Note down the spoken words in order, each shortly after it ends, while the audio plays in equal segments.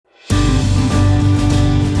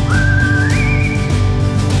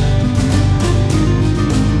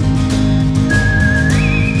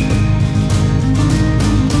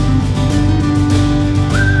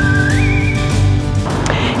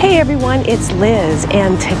everyone, it's Liz,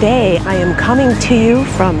 and today I am coming to you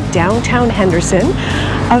from downtown Henderson,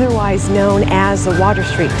 otherwise known as the Water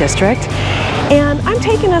Street District, and I'm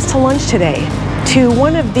taking us to lunch today to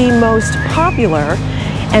one of the most popular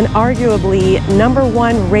and arguably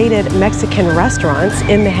 #1 rated Mexican restaurants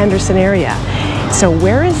in the Henderson area. So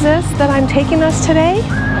where is this that I'm taking us today?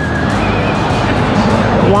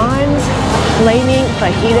 Juans Flaming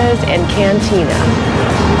Fajitas and Cantina.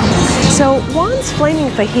 So Juans Flaming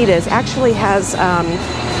Fajitas actually has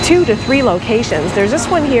 2 to 3 locations. There's this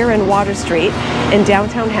one here in Water Street in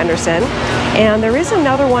downtown Henderson, and there is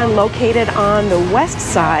another one located on the west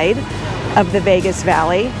side of the Vegas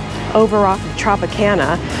Valley over off of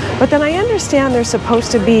Tropicana. But then I understand there's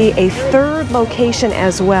supposed to be a 3rd location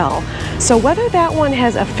as well. So whether that one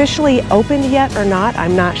has officially opened yet or not,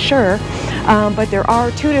 I'm not sure. But there are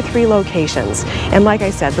 2 to 3 locations. And like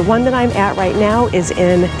I said, the one that I'm at right now is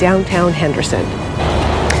in downtown Henderson.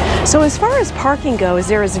 So as far as parking goes,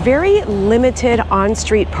 there is very limited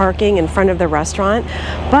on-street parking in front of the restaurant.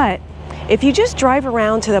 But if you just drive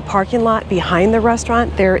around to the parking lot behind the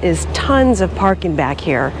restaurant, there is tons of parking back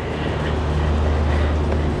here.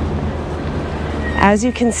 As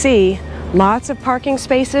you can see, lots of parking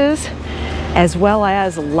spaces, as well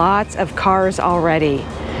as lots of cars already.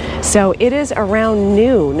 So it is around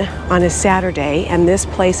noon on a Saturday, and this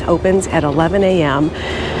place opens at 11 a.m.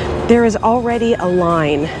 There is already a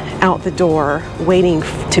line out the door waiting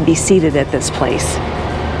to be seated at this place.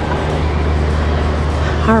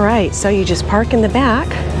 All right, so you just park in the back,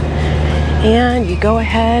 and you go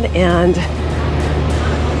ahead and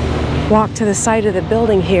walk to the side of the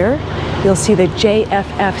building here. You'll see the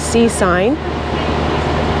JFFC sign.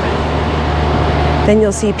 Then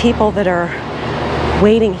you'll see people that are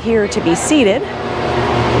waiting here to be seated.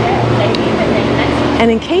 And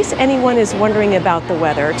in case anyone is wondering about the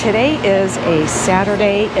weather, today is a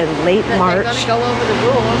Saturday in late March,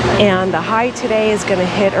 and the high today is going to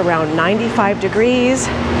hit around 95 degrees.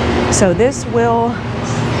 So this will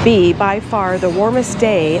be by far the warmest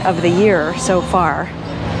day of the year so far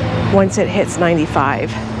once it hits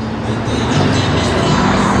 95.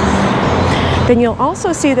 Then you'll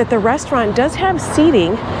also see that the restaurant does have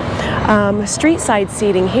seating, street side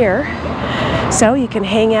seating here. So you can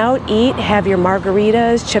hang out, eat, have your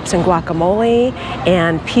margaritas, chips and guacamole,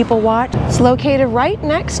 and people watch. It's located right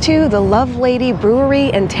next to the Love Lady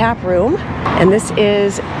Brewery and Tap Room. And this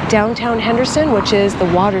is downtown Henderson, which is the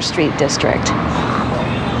Water Street District.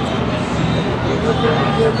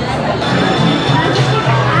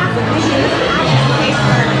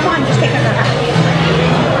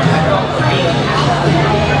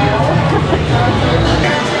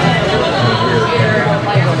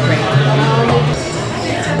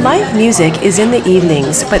 Live music is in the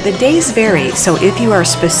evenings, but the days vary, so if you are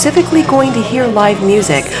specifically going to hear live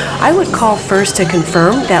music, I would call first to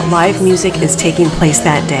confirm that live music is taking place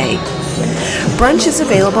that day. Brunch is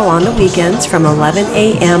available on the weekends from 11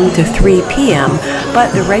 a.m. to 3 p.m.,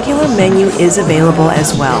 but the regular menu is available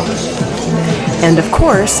as well. And of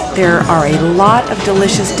course, there are a lot of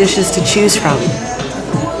delicious dishes to choose from.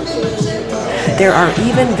 There are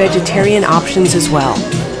even vegetarian options as well.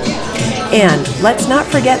 And let's not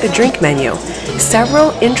forget the drink menu.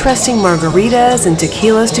 Several interesting margaritas and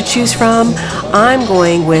tequilas to choose from. I'm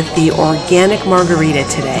going with the organic margarita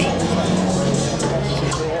today.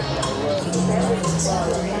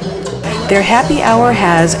 Their happy hour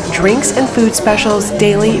has drinks and food specials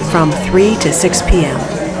daily from 3 to 6 p.m.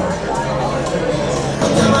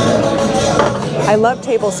 I love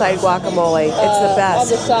tableside guacamole. It's the best. On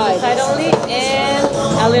the side. Side only, and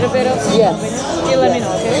a little bit of. Yes. You let me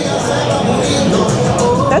know, okay?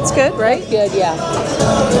 That's good, right? Good, yeah.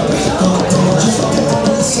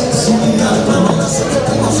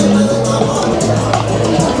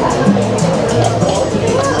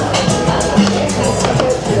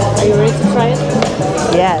 Are you ready to try it?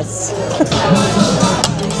 Yes.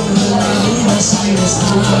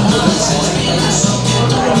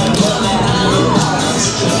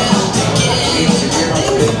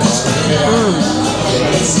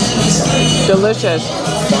 Delicious.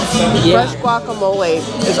 Yeah. Fresh guacamole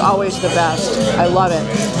is always the best. I love it.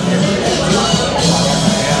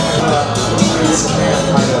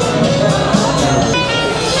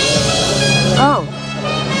 Oh,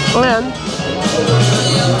 and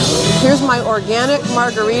here's my organic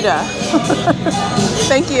margarita.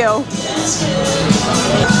 Thank you.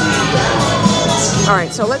 All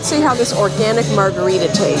right, so let's see how this organic margarita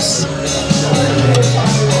tastes.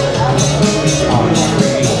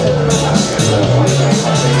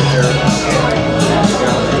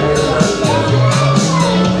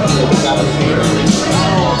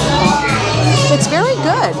 It's very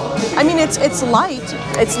good. I mean, it's light.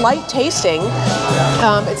 It's light tasting.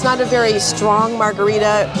 It's not a very strong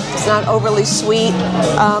margarita. It's not overly sweet,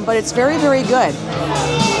 but it's very, very good.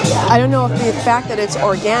 I don't know if the fact that it's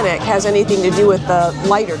organic has anything to do with the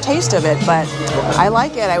lighter taste of it, but I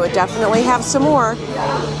like it. I would definitely have some more.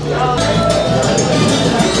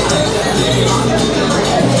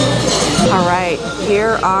 All right,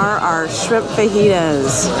 here are our shrimp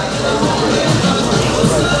fajitas.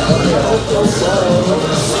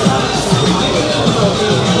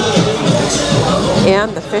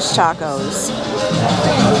 And the fish tacos.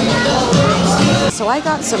 So I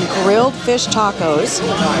got some grilled fish tacos,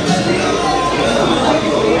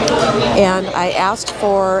 and I asked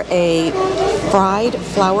for a fried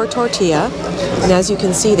flour tortilla. And as you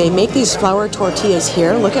can see, they make these flour tortillas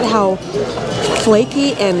here. Look at how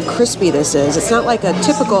flaky and crispy this is. It's not like a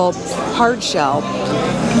typical hard shell.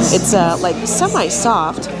 It's like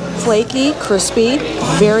semi-soft, flaky, crispy,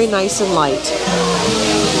 very nice and light.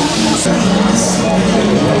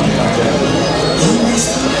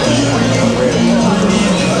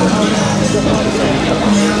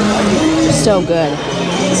 So good.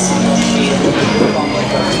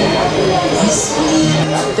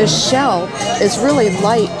 The shell is really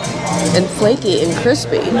light and flaky and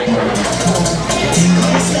crispy.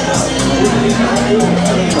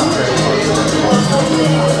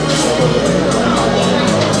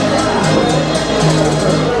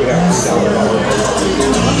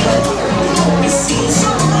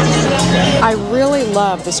 I really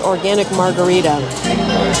love this organic margarita.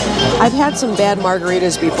 I've had some bad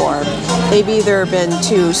margaritas before. They've either been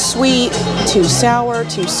too sweet, too sour,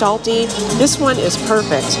 too salty. This one is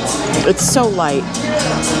perfect. It's so light.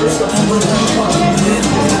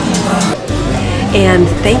 And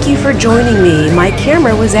thank you for joining me. My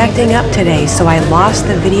camera was acting up today, so I lost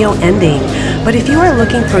the video ending. But if you are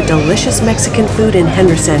looking for delicious Mexican food in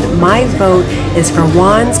Henderson, my vote is for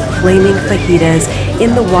Juans Flaming Fajitas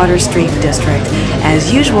in the Water Street District.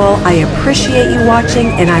 As usual, I appreciate you watching,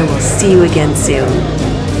 and I will see you again soon.